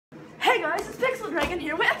guys, it's Pixel Dragon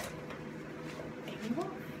here with Amy Wolf.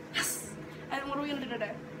 Yes! And what are we gonna do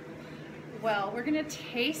today? Well, we're gonna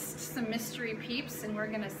taste some mystery Peeps and we're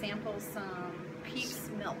gonna sample some Peeps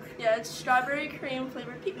milk. Yeah, it's strawberry cream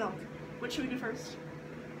flavored peep milk. What should we do first?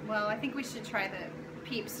 Well, I think we should try the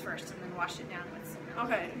Peeps first and then wash it down with some milk.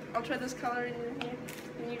 Okay, I'll try this color in here,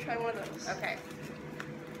 and you try one of those. Okay.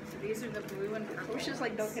 So these are the blue and purple. We should just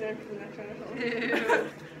like dunk it in from that kind of Ew.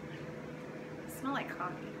 Smell like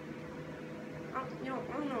coffee. I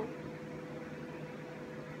don't know.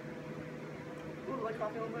 A little like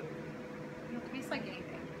coffee a little bit. It don't taste like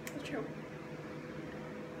anything. That's true.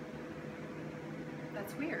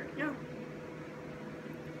 That's weird. Yeah.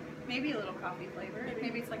 Maybe a little coffee flavor.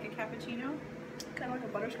 Maybe it's like a cappuccino. Kind of like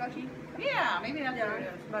a butterscotchy. Yeah, maybe that's what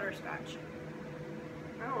it is. Butterscotch.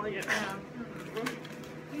 I don't like it. Okay.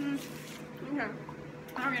 Now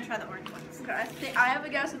we're gonna try the orange ones. Okay, I have a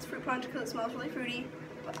guess it's fruit punch because it smells really fruity,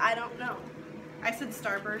 but I don't know. I said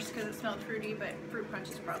Starburst because it smelled fruity, but fruit punch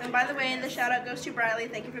is probably. And by the way, the shout out goes to Briley.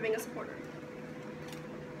 Thank you for being a supporter.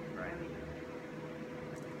 Briley.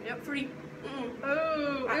 Yep, fruity.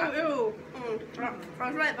 Oh, ew. I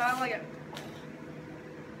was right, but I don't like it.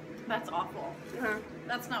 That's awful.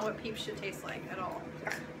 That's not what Peeps should taste like at all.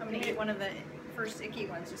 I'm gonna eat one of the first icky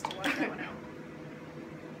ones just to wash that one out.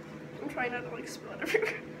 I'm trying not to like spill it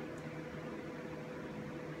everywhere.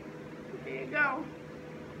 Here you go.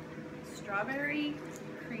 Strawberry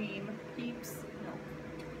cream Peeps milk.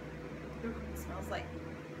 Ooh, it smells like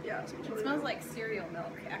it smells like cereal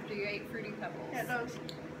milk after you ate Fruity Pebbles. Yeah, it does.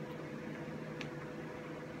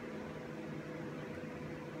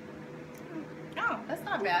 Oh, that's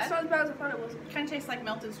not bad. It's not as bad as I thought it was. Kind of tastes like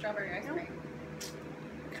melted strawberry ice cream.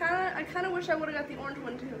 I kind of wish I would have got the orange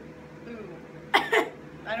one too. Ooh. I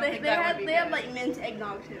don't think that would be good. They have like mint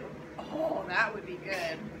eggnog too. Oh, that would be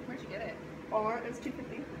good. Where'd you get it? Walmart. It's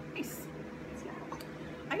 $2.50. Nice.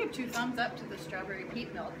 I give 2 thumbs up to the strawberry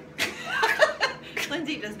peep milk.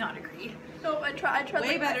 Lindsay does not agree. No, I tried.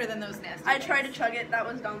 Way better than those nasty. I tried to chug it. That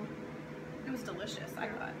was dumb. It was delicious. I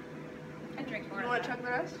thought. I'd drink more. You want to chug the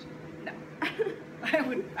rest? No.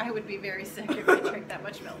 I would be very sick if I drank that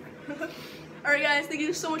much milk. Alright guys, thank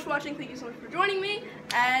you so much for watching. Thank you so much for joining me.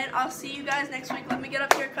 And I'll see you guys next week. Let me get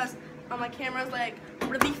up here because my camera's like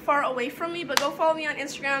really far away from me. But go follow me on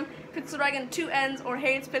Instagram, PixelDragon 2 N's or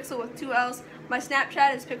Hey It's Pixel with 2 L's. My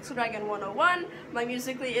Snapchat is PixelDragon101. My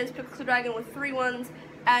Musical.ly is PixelDragon with 3 1s.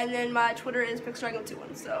 And then my Twitter is PixelDragon with 2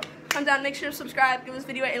 1s. So come down, make sure to subscribe, give this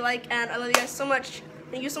video a like, and I love you guys so much.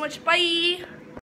 Thank you so much. Bye!